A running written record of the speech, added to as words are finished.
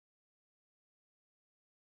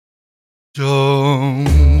Don't,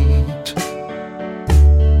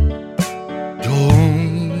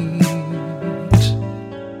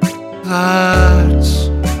 that's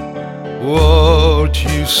what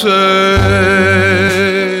you say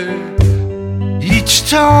each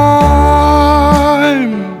time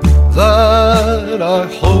that I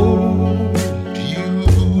hold you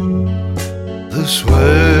this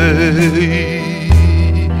way.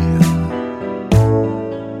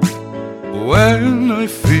 When I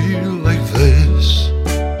feel like this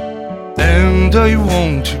and I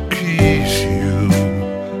want to kiss you,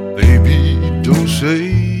 baby, don't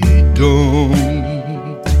say don't.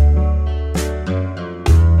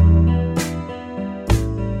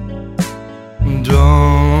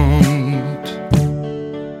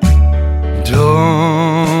 Don't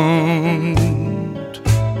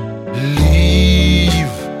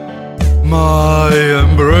leave my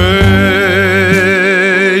embrace,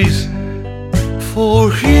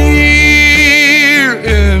 for here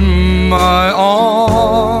in my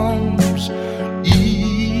arms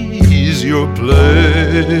is your place.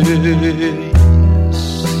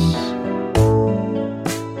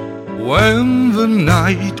 When the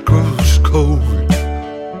night grows cold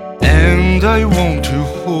and I want to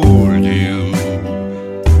hold you,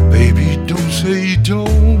 baby, don't say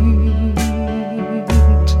don't.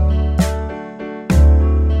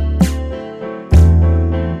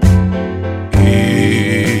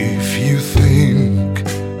 If you think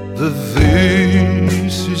that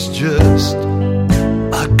this is just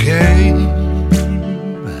a game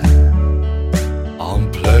I'm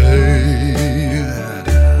playing,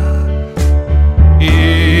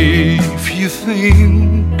 if you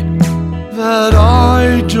think that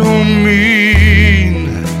I don't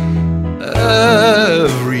mean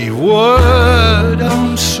every word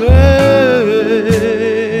I'm saying,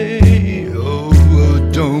 oh,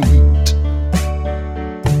 don't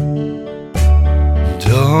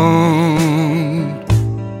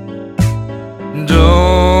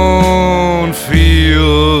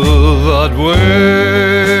feel that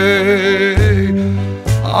way.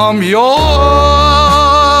 I'm your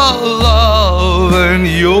love and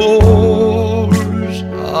yours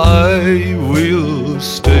I will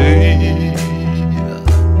stay.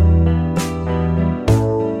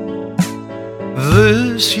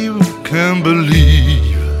 This you can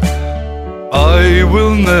believe, I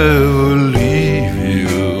will never leave you.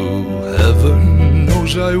 Heaven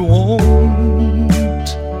knows I won't.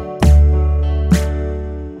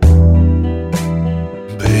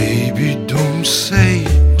 Baby, don't say